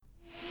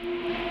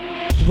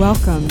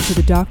Welcome to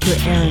the Dr.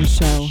 Aaron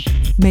Show.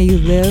 May you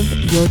live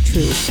your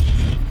truth.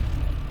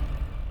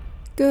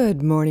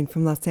 Good morning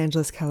from Los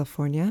Angeles,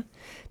 California.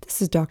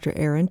 This is Dr.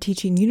 Aaron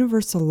teaching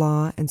universal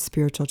law and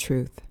spiritual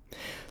truth.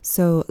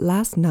 So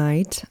last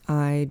night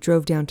I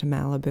drove down to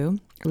Malibu.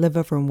 I live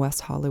over in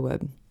West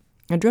Hollywood.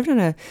 I drove down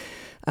to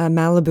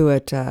Malibu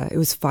it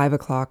was 5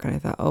 o'clock, and I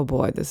thought, oh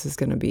boy, this is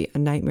going to be a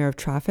nightmare of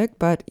traffic.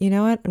 But you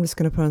know what? I'm just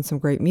going to put on some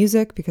great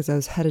music because I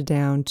was headed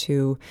down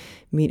to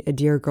meet a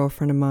dear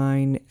girlfriend of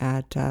mine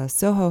at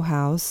Soho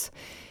House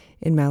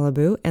in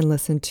Malibu and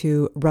listen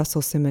to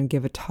Russell Simmons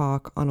give a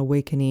talk on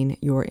awakening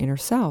your inner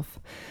self.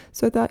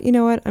 So I thought, you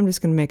know what? I'm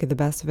just going to make it the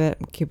best of it,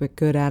 keep a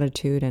good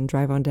attitude, and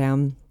drive on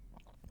down.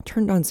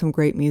 Turned on some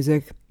great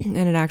music, and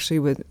it actually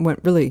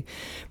went really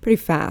pretty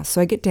fast.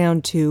 So I get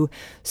down to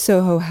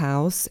Soho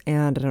House,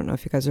 and I don't know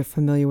if you guys are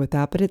familiar with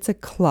that, but it's a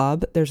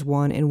club. There's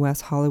one in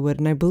West Hollywood,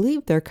 and I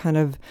believe they're kind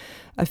of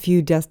a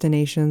few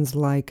destinations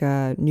like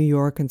New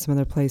York and some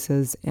other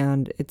places,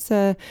 and it's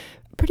a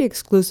pretty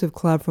exclusive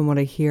club from what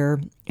I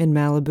hear in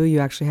Malibu. You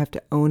actually have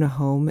to own a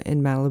home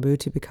in Malibu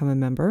to become a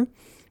member.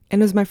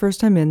 And it was my first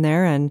time in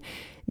there, and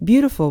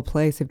beautiful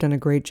place. They've done a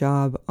great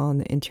job on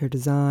the interior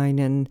design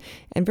and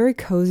very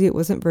cozy. It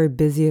wasn't very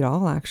busy at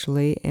all,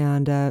 actually,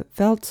 and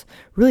felt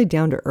really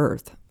down to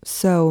earth.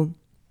 So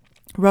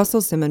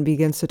Russell Simmons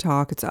begins to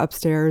talk. It's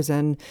upstairs,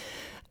 and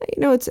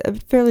it's a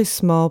fairly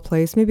small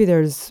place. Maybe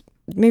there's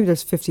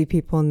 50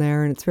 people in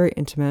there, and it's very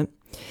intimate.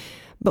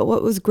 But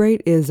what was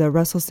great is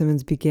Russell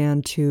Simmons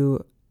began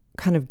to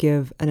kind of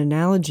give an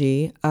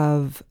analogy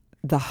of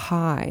the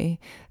high,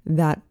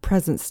 that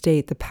present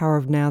state, the power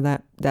of now,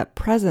 that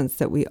presence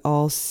that we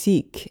all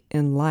seek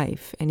in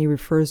life. And he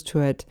refers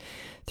to it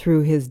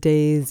through his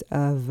days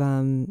of,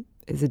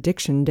 his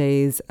addiction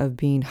days of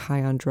being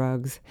high on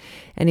drugs.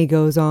 And he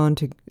goes on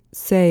to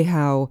say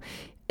how,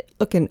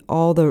 look, in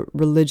all the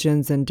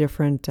religions and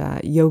different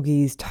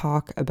yogis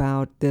talk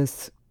about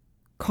this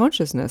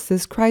consciousness,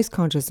 this Christ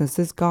consciousness,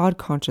 this God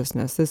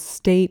consciousness, this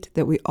state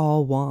that we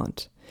all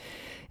want.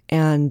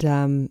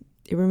 And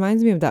it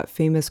reminds me of that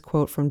famous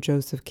quote from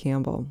Joseph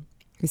Campbell.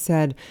 He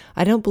said,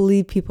 "I don't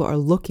believe people are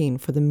looking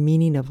for the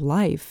meaning of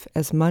life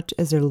as much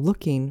as they're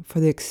looking for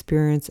the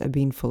experience of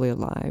being fully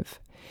alive."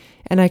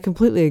 And I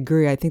completely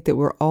agree. I think that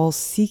we're all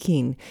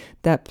seeking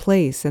that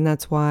place. And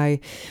that's why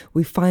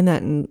we find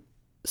that in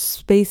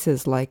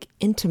spaces like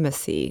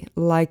intimacy,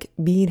 like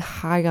being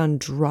high on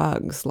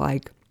drugs,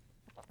 like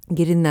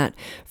getting that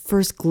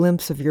first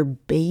glimpse of your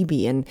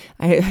baby. And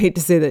I hate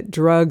to say that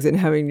drugs and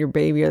having your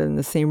baby are in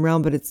the same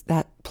realm, but it's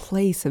that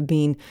place of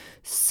being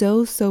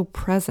so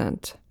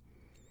present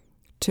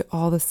to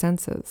all the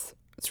senses.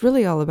 It's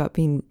really all about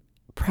being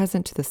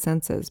present to the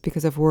senses,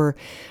 because if our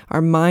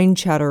mind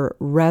chatter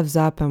revs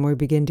up and we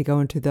begin to go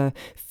into the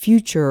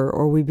future,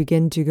 or we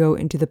begin to go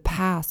into the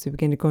past, we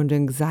begin to go into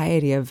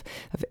anxiety of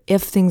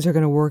if things are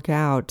going to work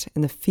out,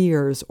 and the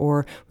fears,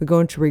 or we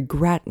go into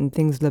regret and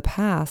things of the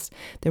past,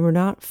 then we're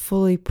not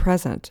fully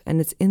present. And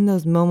it's in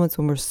those moments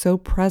when we're so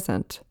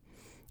present,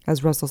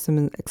 as Russell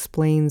Simmons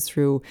explains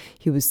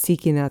he was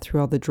seeking that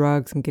through all the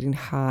drugs and getting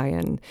high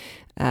and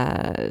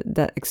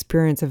that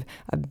experience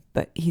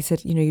but he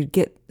said, you'd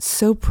get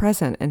so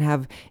present and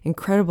have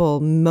incredible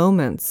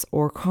moments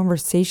or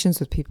conversations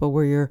with people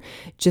where you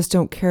just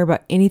don't care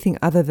about anything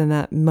other than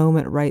that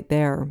moment right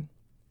there.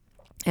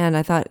 And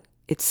I thought,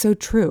 it's so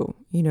true.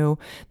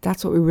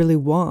 That's what we really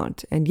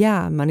want. And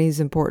yeah, money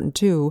is important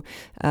too.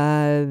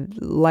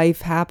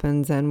 Life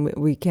happens, and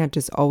we can't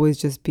just always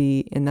just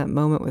be in that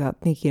moment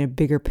without thinking a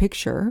bigger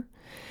picture.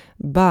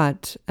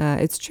 But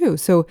it's true.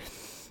 So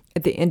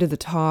at the end of the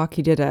talk,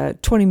 he did a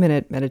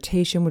 20-minute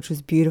meditation, which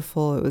was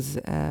beautiful. It was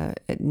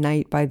at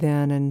night by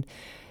then, and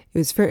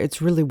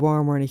it's really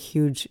warm. We're in a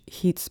huge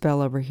heat spell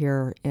over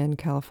here in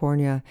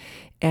California,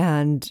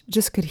 and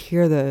just could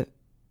hear the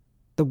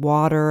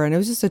water, and it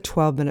was just a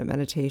 12-minute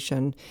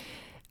meditation.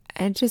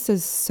 And it just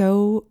is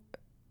so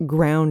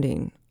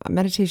grounding.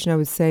 Meditation, I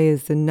would say,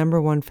 is the number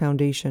one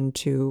foundation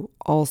to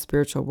all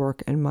spiritual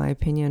work, in my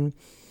opinion.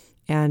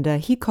 And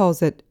he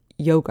calls it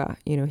yoga.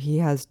 He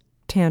has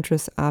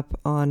Tantras up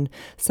on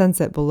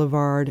Sunset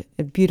Boulevard,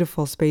 a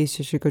beautiful space.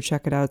 You should go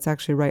check it out. It's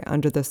actually right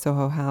under the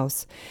Soho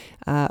House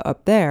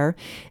up there.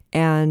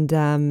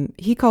 And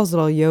he calls it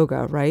all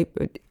yoga, right?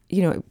 But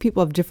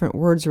people have different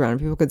words around it.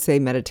 People could say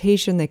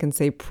meditation, they can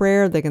say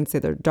prayer, they can say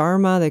their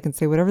dharma, they can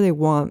say whatever they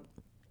want.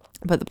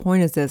 But the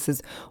point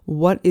is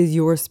what is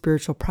your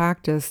spiritual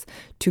practice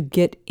to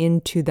get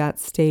into that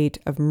state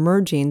of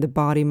merging the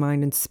body,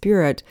 mind, and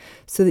spirit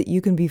so that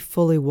you can be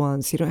fully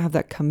one, so you don't have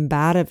that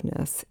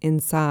combativeness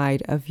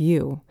inside of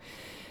you.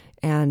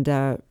 And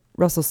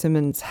Russell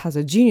Simmons has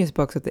a genius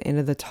book at the end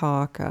of the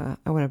talk. I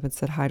went up and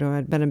said hi to him.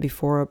 I'd met him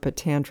before up at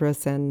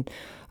Tantras, and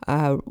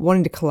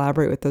wanting to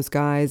collaborate with those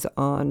guys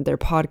on their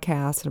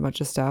podcast and a bunch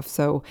of stuff.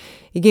 So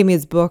he gave me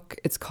his book.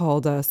 It's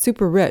called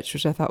Super Rich,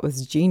 which I thought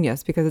was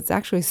genius because it's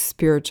actually a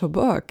spiritual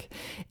book.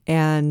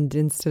 And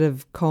instead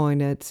of calling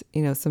it,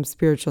 some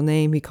spiritual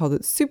name, he called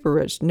it Super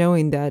Rich,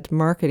 knowing that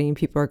marketing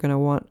people are going to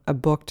want a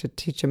book to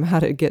teach them how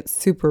to get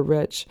super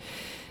rich.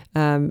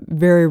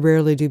 Very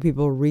rarely do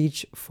people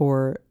reach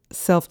for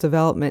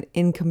self-development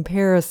in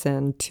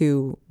comparison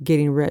to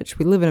getting rich.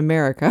 We live in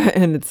America,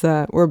 and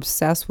we're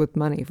obsessed with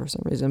money for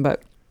some reason.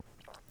 But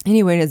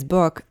anyway, in his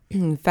book,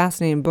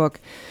 fascinating book,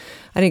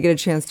 I didn't get a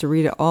chance to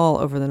read it all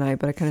over the night,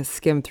 but I kind of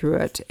skimmed through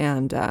it.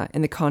 And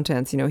in the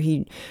contents, he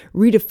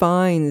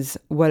redefines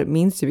what it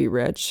means to be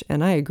rich.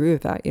 And I agree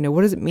with that.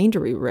 What does it mean to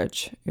be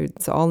rich?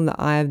 It's all in the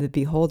eye of the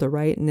beholder,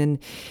 right? And then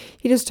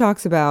he just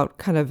talks about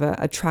kind of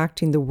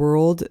attracting the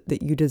world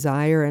that you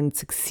desire and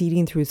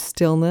succeeding through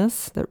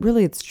stillness. That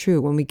really it's true.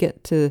 When we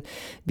get to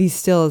be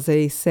still, as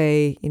they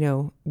say,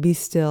 be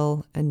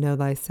still and know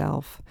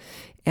thyself.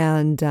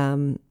 And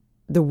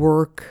the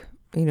work,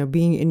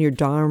 being in your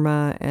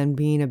dharma and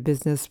being a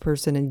business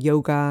person in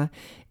yoga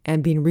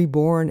and being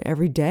reborn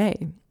every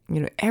day.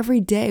 Every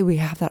day we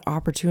have that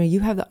opportunity. You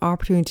have the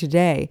opportunity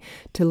today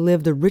to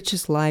live the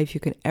richest life you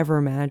can ever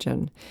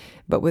imagine.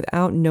 But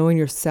without knowing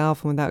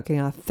yourself and without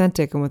getting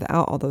authentic and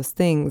without all those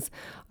things,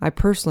 I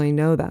personally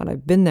know that.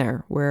 I've been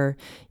there where,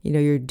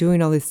 you're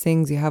doing all these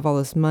things, you have all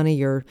this money,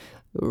 you're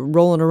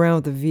rolling around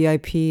with the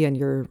VIP and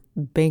you're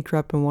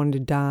bankrupt and wanting to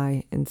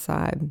die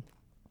inside.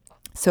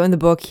 So in the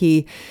book,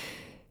 he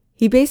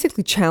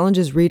basically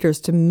challenges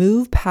readers to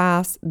move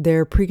past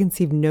their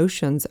preconceived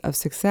notions of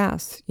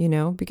success.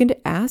 Begin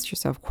to ask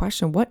yourself,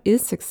 question, what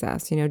is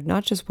success?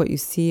 Not just what you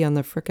see on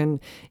the frickin'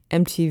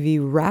 MTV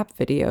rap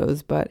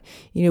videos, but,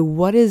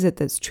 what is it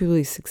that's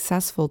truly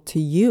successful to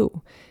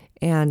you?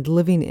 And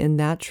living in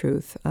that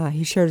truth.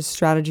 He shares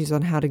strategies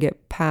on how to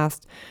get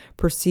past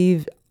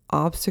perceived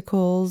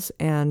obstacles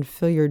and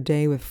fill your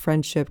day with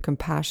friendship,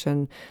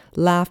 compassion,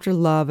 laughter,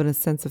 love, and a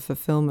sense of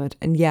fulfillment.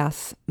 And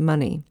yes,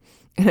 money.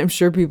 And I'm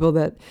sure people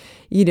that,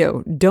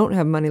 don't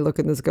have money look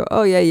at this and go,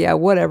 oh, yeah,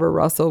 whatever,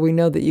 Russell. We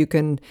know that you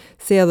can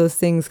say all those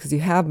things because you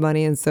have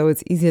money. And so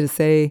it's easy to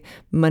say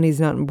money's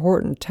not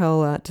important.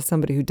 Tell that to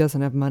somebody who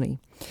doesn't have money.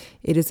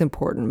 It is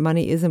important.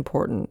 Money is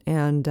important.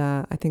 And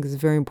I think it's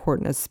very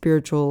important as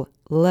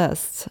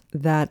spiritualists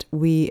that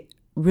we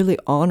really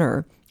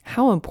honor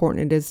how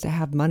important it is to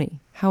have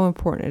money, how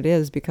important it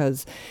is,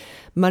 because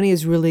money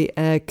is really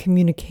a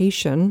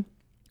communication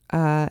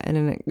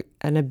and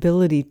an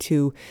ability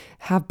to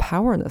have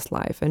power in this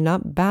life, and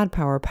not bad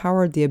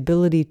power, the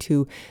ability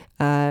to,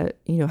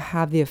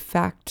 have the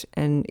effect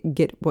and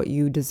get what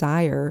you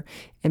desire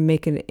and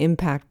make an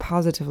impact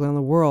positively on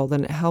the world.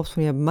 And it helps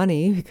when you have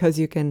money because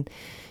you can,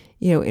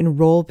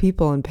 enroll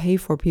people and pay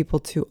for people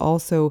to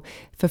also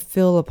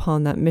fulfill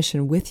upon that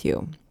mission with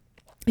you.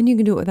 And you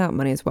can do it without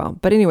money as well.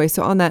 But anyway,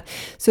 so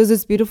it's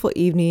this beautiful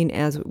evening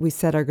as we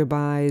said our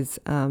goodbyes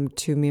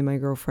to me and my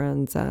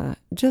girlfriends,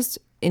 just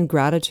in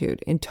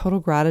gratitude, in total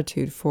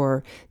gratitude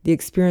for the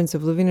experience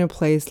of living in a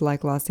place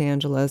like Los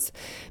Angeles,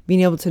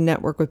 being able to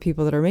network with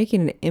people that are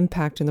making an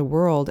impact in the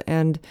world.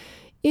 And,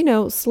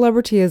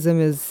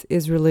 celebrityism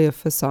is really a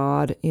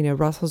facade.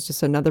 Russell's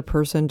just another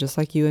person just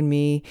like you and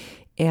me.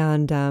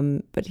 And,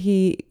 but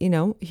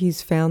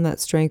he's found that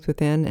strength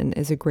within and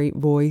is a great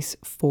voice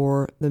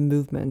for the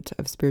movement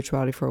of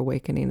spirituality for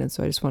awakening. And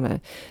so I just want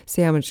to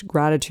say how much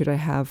gratitude I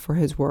have for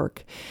his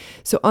work.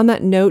 So on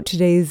that note,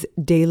 today's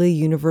daily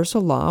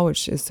universal law,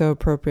 which is so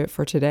appropriate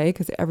for today,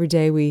 because every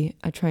day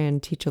I try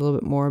and teach a little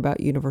bit more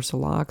about universal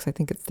law, because I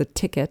think it's the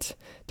ticket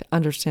to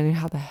understanding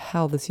how the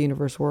hell this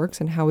universe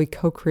works and how we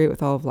co-create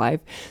with all of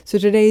life. So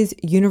today's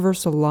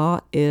universal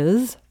law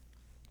is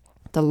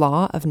the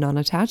law of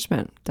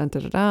non-attachment. Dun,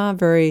 dun, dun, dun.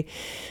 Very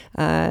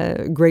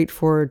great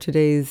for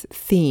today's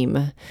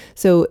theme.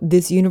 So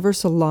this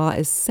universal law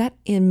is set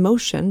in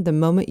motion the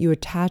moment you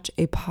attach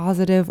a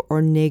positive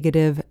or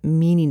negative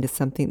meaning to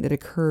something that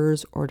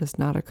occurs or does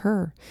not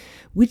occur,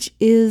 which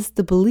is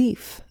the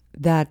belief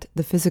that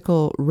the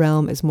physical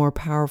realm is more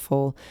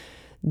powerful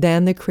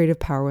than the creative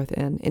power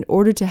within. In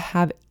order to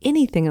have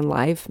anything in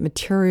life,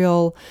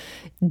 material,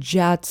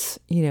 jets,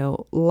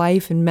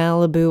 life in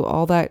Malibu,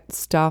 all that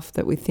stuff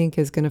that we think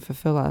is going to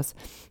fulfill us,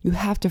 you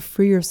have to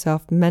free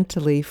yourself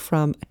mentally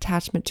from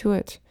attachment to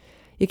it.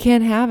 You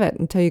can't have it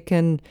until you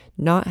can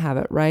not have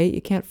it, right?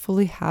 You can't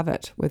fully have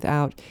it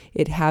without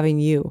it having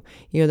you.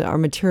 Our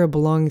material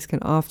belongings can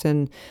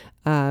often,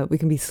 we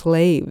can be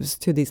slaves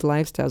to these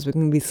lifestyles. We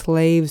can be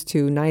slaves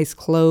to nice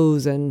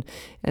clothes and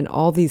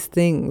all these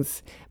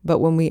things. But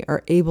when we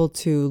are able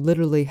to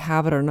literally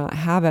have it or not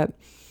have it,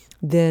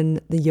 then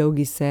the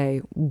yogis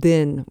say,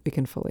 then we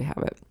can fully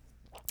have it.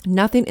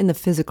 Nothing in the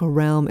physical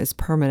realm is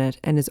permanent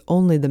and is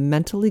only the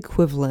mental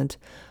equivalent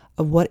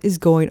of what is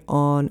going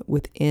on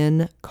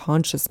within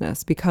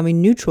consciousness,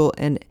 becoming neutral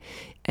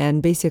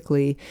and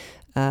basically,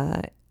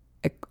 I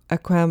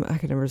can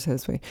never say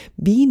this way.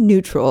 Being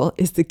neutral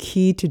is the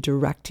key to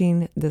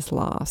directing this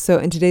law. So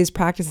in today's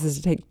practice is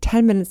to take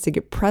 10 minutes to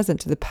get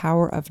present to the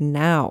power of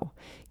now.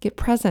 Get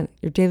present.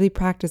 Your daily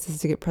practice is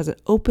to get present.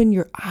 Open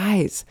your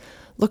eyes.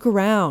 Look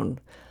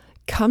around.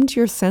 Come to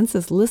your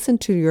senses. Listen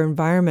to your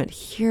environment.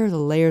 Hear the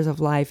layers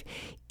of life.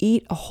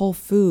 Eat a whole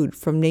food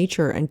from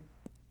nature and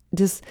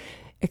just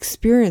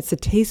experience the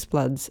taste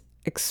buds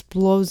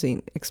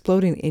exploding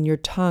in your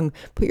tongue.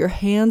 Put your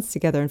hands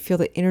together and feel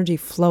the energy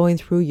flowing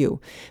through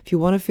you. If you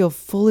want to feel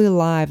fully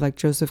alive, like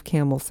Joseph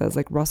Campbell says,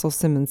 like Russell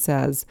Simmons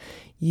says,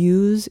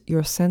 use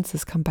your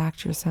senses, come back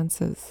to your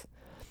senses.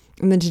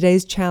 And then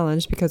today's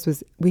challenge,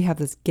 because we have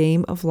this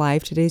game of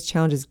life, today's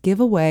challenge is give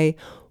away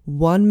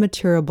one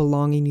material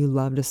belonging you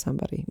love to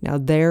somebody. Now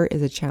there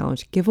is a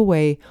challenge. Give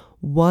away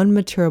one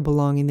material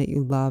belonging that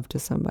you love to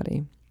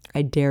somebody.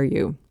 I dare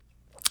you.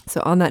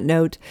 So on that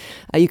note,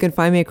 you can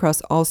find me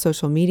across all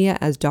social media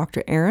as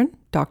Dr. Erin,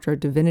 Doctor of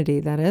Divinity,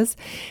 that is.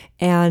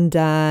 And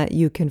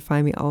you can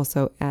find me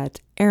also at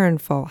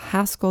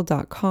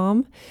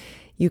erinfallhaskell.com.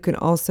 You can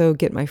also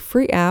get my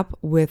free app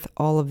with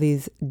all of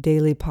these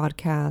daily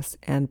podcasts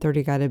and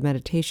 30 guided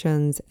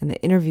meditations and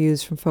the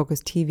interviews from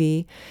Focus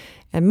TV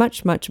and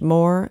much, much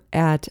more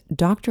at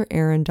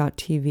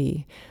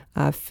drerin.tv.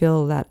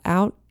 Fill that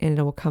out and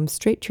it will come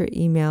straight to your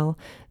email,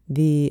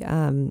 the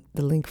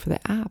link for the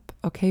app.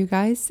 Okay, you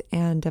guys?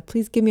 And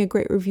please give me a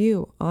great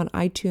review on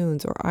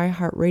iTunes or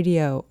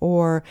iHeartRadio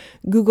or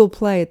Google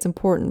Play. It's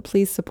important.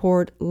 Please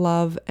support,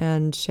 love,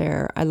 and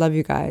share. I love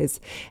you guys.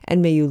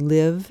 And may you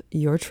live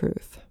your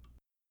truth.